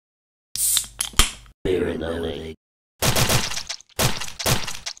loading.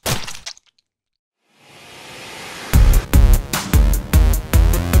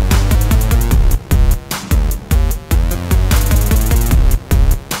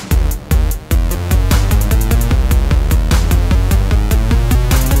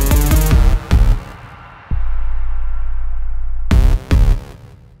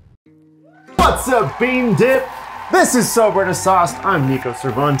 What's up, Bean Dip? This is Sober to Sauced. I'm Nico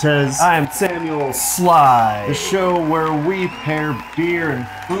Cervantes. I'm Samuel Sly. The show where we pair beer and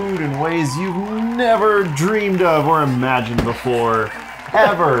food in ways you've never dreamed of or imagined before,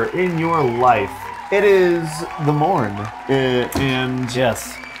 ever in your life. It is the morn, and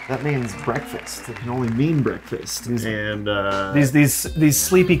yes, that means breakfast. It can only mean breakfast. These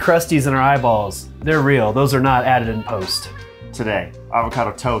sleepy crusties in our eyeballs, they're real. Those are not added in post. Today,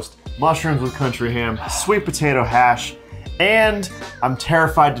 avocado toast, mushrooms with country ham, sweet potato hash, and I'm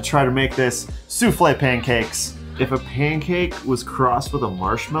terrified to try to make this, souffle pancakes. If a pancake was crossed with a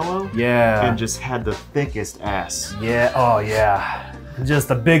marshmallow, yeah, and just had the thickest ass. Yeah, oh yeah.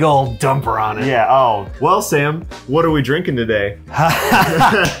 Just a big old dumper on it. Yeah, oh. Well, Sam, what are we drinking today?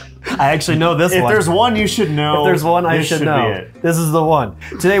 I actually know this one. If there's one you should know, if there's one I should know. This is the one.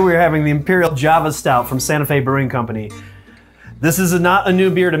 Today we're having the Imperial Java Stout from Santa Fe Brewing Company. This is not a new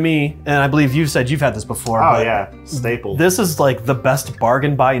beer to me, and I believe you've said you've had this before. Oh yeah, staple. This is like the best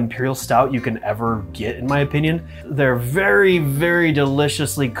bargain buy Imperial Stout you can ever get, in my opinion. They're very, very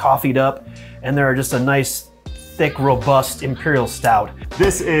deliciously coffeed up, and they're just a nice, thick, robust Imperial Stout.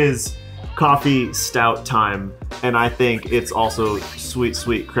 This is coffee stout time, and I think it's also sweet,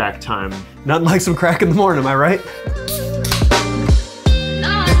 sweet crack time. Nothing like some crack in the morning, am I right?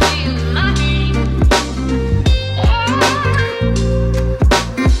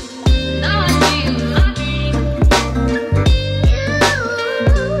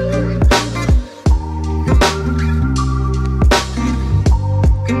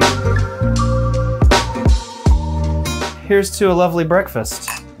 Here's to a lovely breakfast.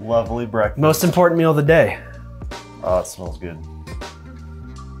 Lovely breakfast. Most important meal of the day. Oh, it smells good.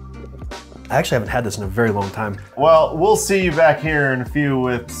 I actually haven't had this in a very long time. Well, we'll see you back here in a few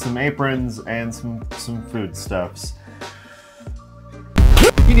with some aprons and some foodstuffs.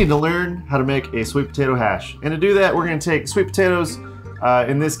 You need to learn how to make a sweet potato hash. And to do that, we're gonna take sweet potatoes.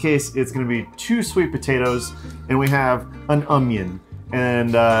 In this case, it's gonna be 2 sweet potatoes, and we have an onion.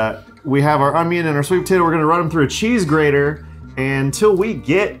 And we have our onion and our sweet potato. We're gonna run them through a cheese grater until we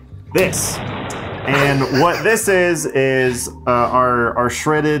get this. And what this is our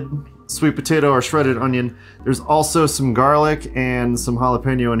shredded sweet potato, our shredded onion. There's also some garlic and some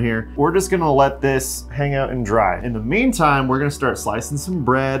jalapeno in here. We're just gonna let this hang out and dry. In the meantime, we're gonna start slicing some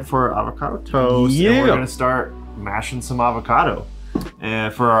bread for our avocado toast. Yeah. And we're gonna start mashing some avocado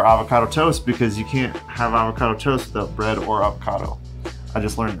for our avocado toast, because you can't have avocado toast without bread or avocado. I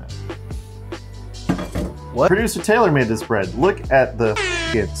just learned that. What? Producer Taylor made this bread. Look at the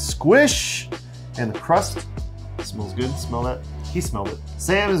squish and the crust. It smells good. Smell that? He smelled it.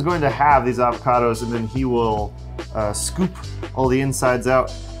 Sam is going to have these avocados, and then he will scoop all the insides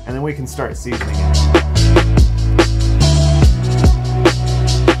out, and then we can start seasoning it.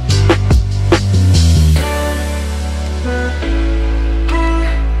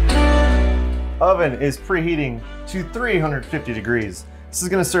 Oven is preheating to 350 degrees. This is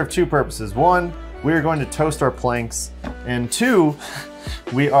going to serve 2 purposes. 1, we are going to toast our planks, and 2,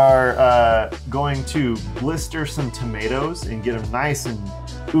 we are going to blister some tomatoes and get them nice and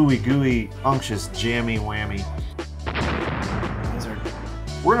ooey gooey, unctuous, jammy whammy.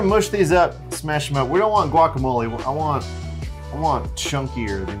 We're gonna mush these up, smash them up. We don't want guacamole. I want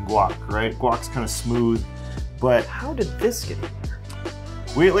chunkier than guac, right? Guac's kind of smooth, but How did this get in here?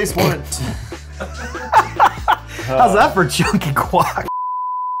 we at least want it to... How's that for chunky guac?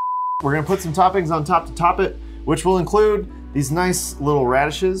 We're gonna put some toppings on top to top it, which will include these nice little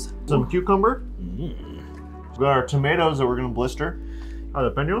radishes, some cucumber. We've got our tomatoes that we're gonna blister.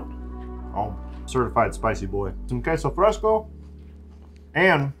 Jalapeno. Oh, certified spicy boy. Some queso fresco.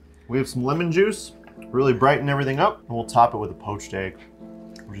 And we have some lemon juice, really brighten everything up. And we'll top it with a poached egg,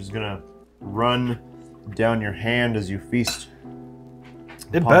 which is gonna run down your hand as you feast.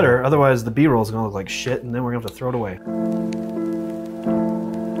 It better, otherwise the B-roll is gonna look like shit, and then we're gonna have to throw it away.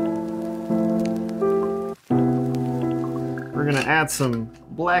 We're gonna add some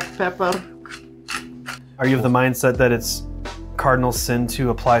black pepper. Are you of the mindset that it's cardinal sin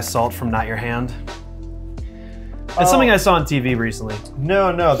to apply salt from not your hand? It's something I saw on TV recently.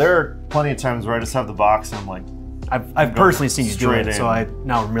 No, there are plenty of times where I just have the box and I'm like, I've personally seen you do it, so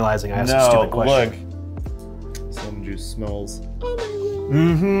now I'm realizing I asked a stupid question. Look. This lemon juice smells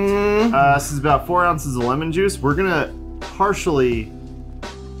This is about 4 ounces of lemon juice. We're gonna partially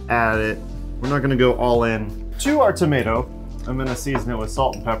add it. We're not gonna go all in. To our tomato, I'm gonna season it with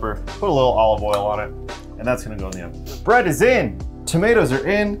salt and pepper, put a little olive oil on it, and that's gonna go in the oven. Bread is in, tomatoes are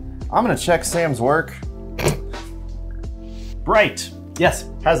in. I'm gonna check Sam's work. Bright. Yes.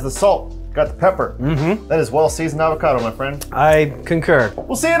 Has the salt, got the pepper. That is well seasoned avocado, my friend. I concur.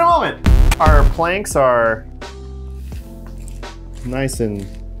 We'll see you in a moment. Our planks are nice and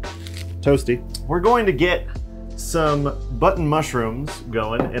toasty. We're going to get some button mushrooms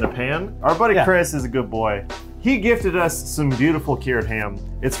going in a pan. Our buddy Chris is a good boy. He gifted us some beautiful cured ham.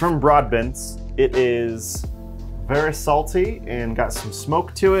 It's from Broadbent's. It is very salty and got some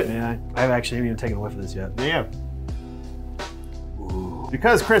smoke to it. Yeah, I actually haven't even taken a whiff of this yet. Yeah. Ooh.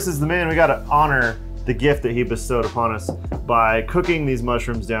 Because Chris is the man, we gotta honor the gift that he bestowed upon us by cooking these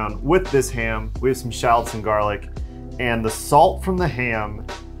mushrooms down with this ham. We have some shallots and garlic, and the salt from the ham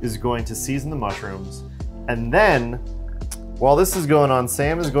is going to season the mushrooms. And then, while this is going on,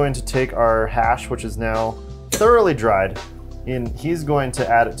 Sam is going to take our hash, which is now thoroughly dried, and he's going to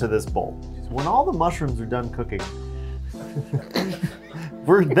add it to this bowl. When all the mushrooms are done cooking,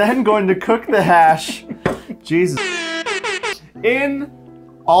 we're then going to cook the hash, Jesus, in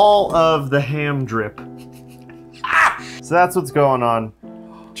all of the ham drip. So that's what's going on.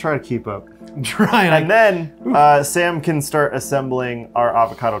 Try to keep up. Trying. And then Sam can start assembling our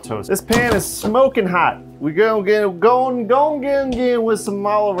avocado toast. This pan is smoking hot. We go again with some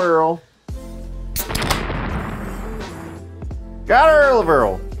olive oil. Got our olive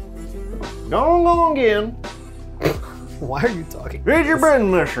oil. Go again. Why are you talking? Here's your bread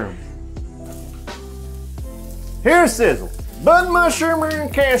mushroom. Here's sizzle. Bud mushroom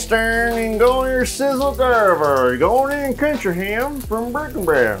and cast iron and go in your sizzle carver. Go in and crunch your ham from brick and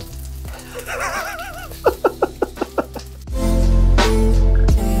brown.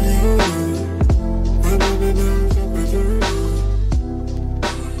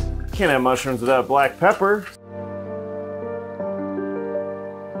 Can't have mushrooms without black pepper.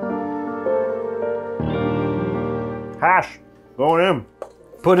 Hash, going in.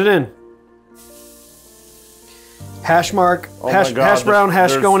 Put it in. Hash mark, Oh hash, my God, hash brown,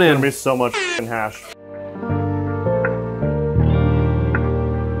 hash going There's in. gonna be so much hash.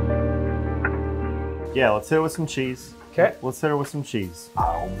 Yeah, let's hit it with some cheese. Okay. Let's hit it with some cheese.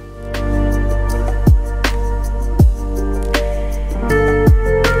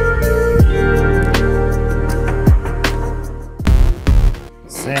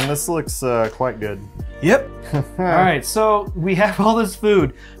 Sam, this looks quite good. Yep. All right, so we have all this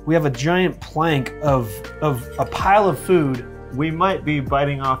food. We have a giant plank of a pile of food. We might be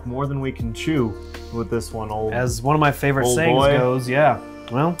biting off more than we can chew with this one, old. As one of my favorite old sayings boy. goes, yeah.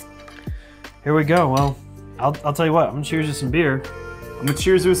 Well, here we go. Well, I'll tell you what, I'm gonna cheers you some beer. I'm gonna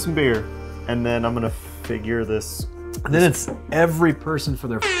cheers with some beer, and then I'm gonna figure this. And then it's every person for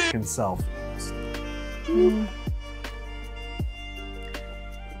their f***ing self.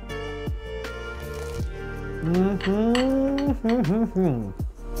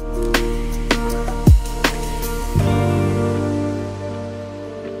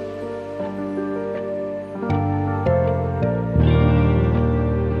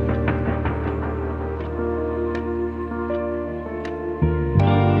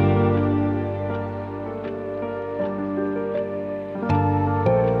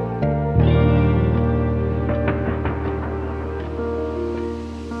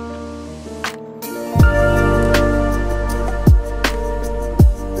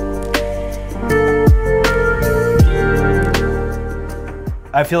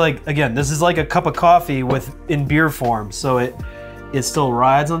 I feel like, again, this is like a cup of coffee in beer form, so it still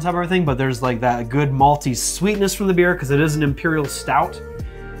rides on top of everything, but there's like that good malty sweetness from the beer because it is an Imperial Stout.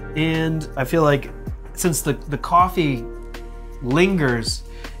 And I feel like since the coffee lingers,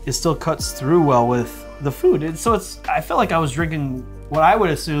 it still cuts through well with the food. And so I felt like I was drinking what I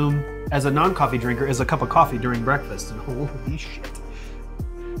would assume as a non-coffee drinker is a cup of coffee during breakfast. And holy shit.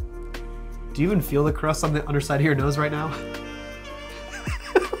 Do you even feel the crust on the underside of your nose right now?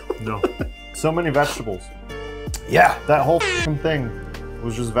 No. So many vegetables. Yeah. That whole f***ing thing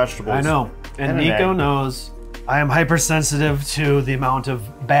was just vegetables. I know. And an Nico egg. knows I am hypersensitive to the amount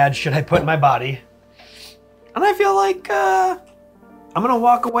of bad shit I put in my body. And I feel like I'm gonna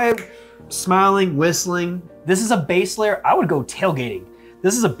walk away smiling, whistling. This is a base layer. I would go tailgating.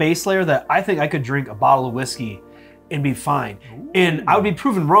 This is a base layer that I think I could drink a bottle of whiskey and be fine. Ooh. And I would be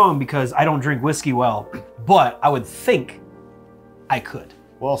proven wrong because I don't drink whiskey well, but I would think I could.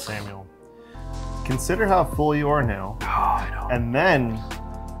 Well, Samuel, consider how full you are now. Oh, I know. And then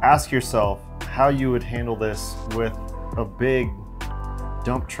ask yourself how you would handle this with a big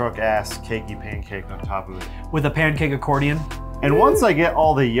dump truck ass cakey pancake on top of it. With a pancake accordion. And once I get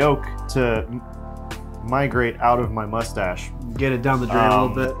all the yolk to migrate out of my mustache, get it down the drain a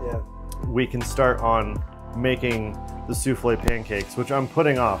little bit. Yeah. We can start on making the souffle pancakes, which I'm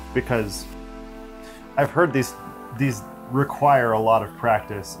putting off because I've heard these require a lot of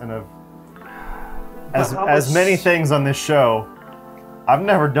practice, and as many things on this show, I've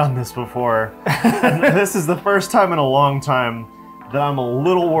never done this before. And this is the first time in a long time that I'm a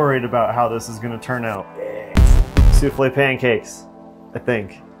little worried about how this is going to turn out. Souffle pancakes, I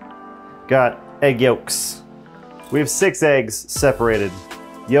think. Got egg yolks. We have 6 eggs separated,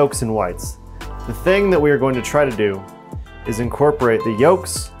 yolks and whites. The thing that we are going to try to do is incorporate the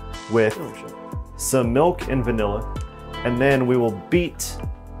yolks with some milk and vanilla, and then we will beat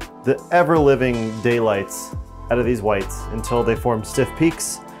the ever-living daylights out of these whites until they form stiff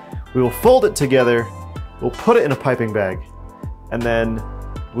peaks. We will fold it together, we'll put it in a piping bag, and then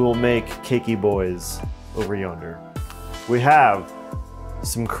we will make cakey boys over yonder. We have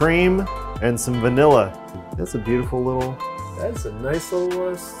some cream and some vanilla. That's a beautiful little... That's a nice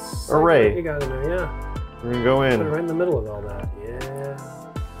little array. You got in there, yeah. We're gonna go in. Put it right in the middle of all that, yeah.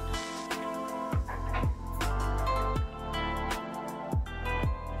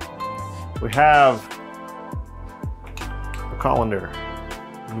 We have a colander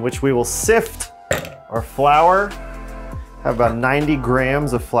in which we will sift our flour. Have about 90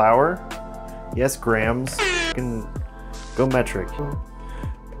 grams of flour. Yes, grams. You can go metric.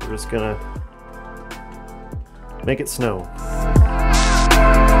 We're just gonna make it snow.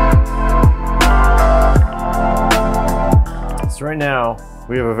 So right now,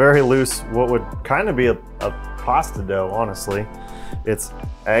 we have a very loose, what would kind of be a pasta dough, honestly. It's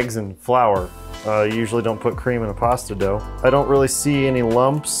eggs and flour. You usually don't put cream in a pasta dough. I don't really see any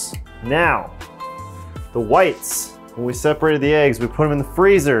lumps. Now, the whites. When we separated the eggs, we put them in the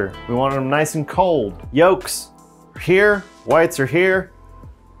freezer. We wanted them nice and cold. Yolks are here, whites are here,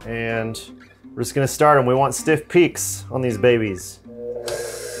 and we're just gonna start them. We want stiff peaks on these babies.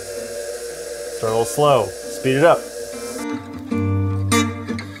 Start a little slow, speed it up.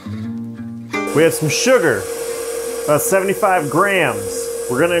 We have some sugar, about 75 grams.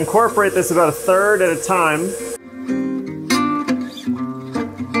 We're gonna incorporate this about 1/3 at a time.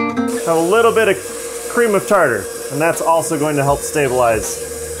 Have a little bit of cream of tartar, and that's also going to help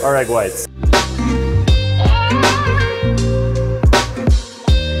stabilize our egg whites.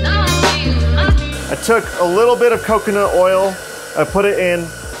 I took a little bit of coconut oil, I put it in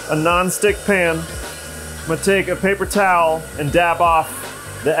a non-stick pan. I'm gonna take a paper towel and dab off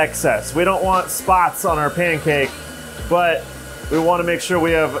the excess. We don't want spots on our pancake, but we want to make sure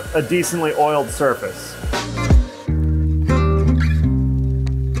we have a decently oiled surface.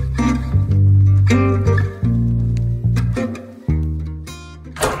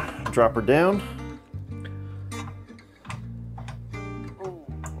 Drop her down.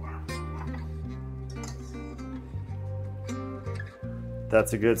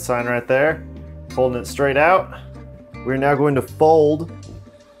 That's a good sign right there. Folding it straight out. We're now going to fold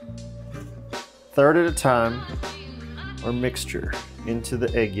 1/3 at a time our mixture into the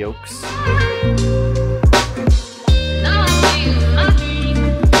egg yolks. So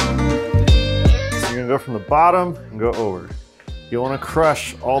you're gonna go from the bottom and go over. You wanna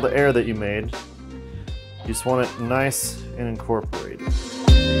crush all the air that you made. You just want it nice and incorporated.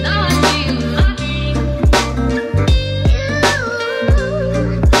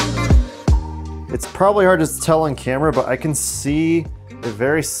 It's probably hard to tell on camera, but I can see a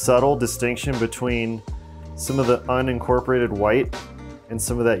very subtle distinction between some of the unincorporated white and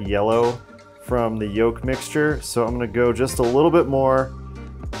some of that yellow from the yolk mixture. So I'm gonna go just a little bit more.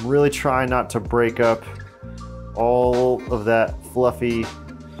 I'm really trying not to break up all of that fluffy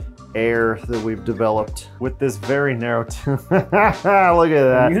air that we've developed with this very narrow tube. Look at that.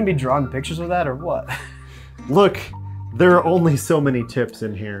 Are you gonna be drawing pictures of that or what? Look, there are only so many tips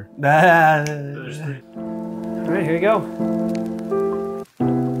in here. All right, here you go.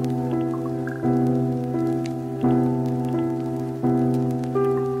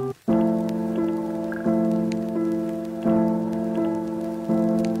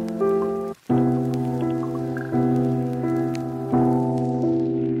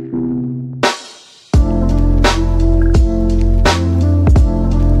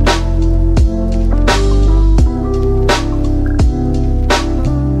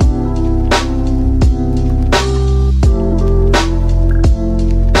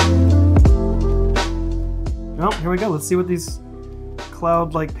 Well, here we go. Let's see what these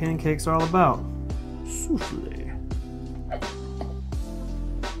cloud-like pancakes are all about. Souffle.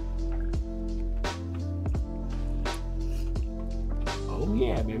 Oh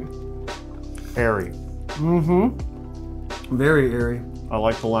Yeah, baby. Airy. Mm-hmm. Very airy. I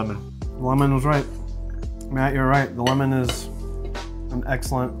like the lemon. The lemon was right. Matt, you're right. The lemon is an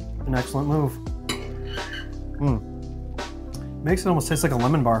excellent move. Makes it almost taste like a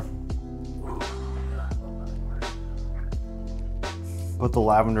lemon bar. But the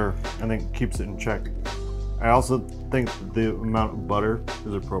lavender, I think, keeps it in check. I also think the amount of butter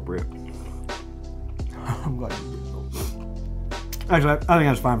is appropriate. I'm glad you did so. Actually, I think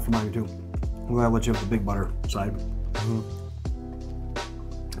that's fine for mine too. I'm glad I let you have the big butter side.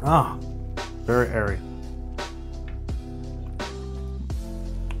 Ah. Very airy.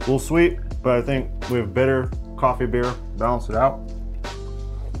 A little sweet, but I think we have bitter coffee beer, balance it out.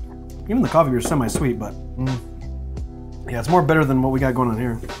 Even the coffee beer is semi-sweet, but yeah, it's more bitter than what we got going on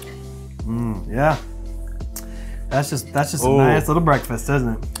here. Yeah. That's just a nice little breakfast, isn't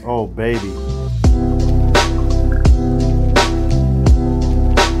it? Oh, baby.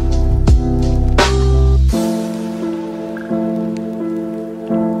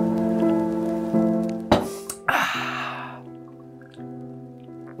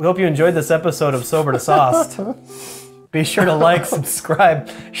 We hope you enjoyed this episode of Sober to Sauced. Be sure to like, subscribe,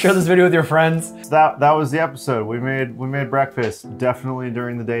 share this video with your friends. That was the episode. We made breakfast definitely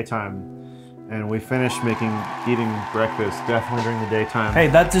during the daytime, and we finished eating breakfast definitely during the daytime. Hey,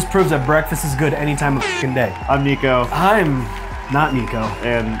 that just proves that breakfast is good any time of the day. I'm Nico. I'm not Nico.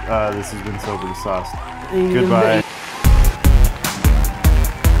 And this has been Sober to Sauced. Goodbye.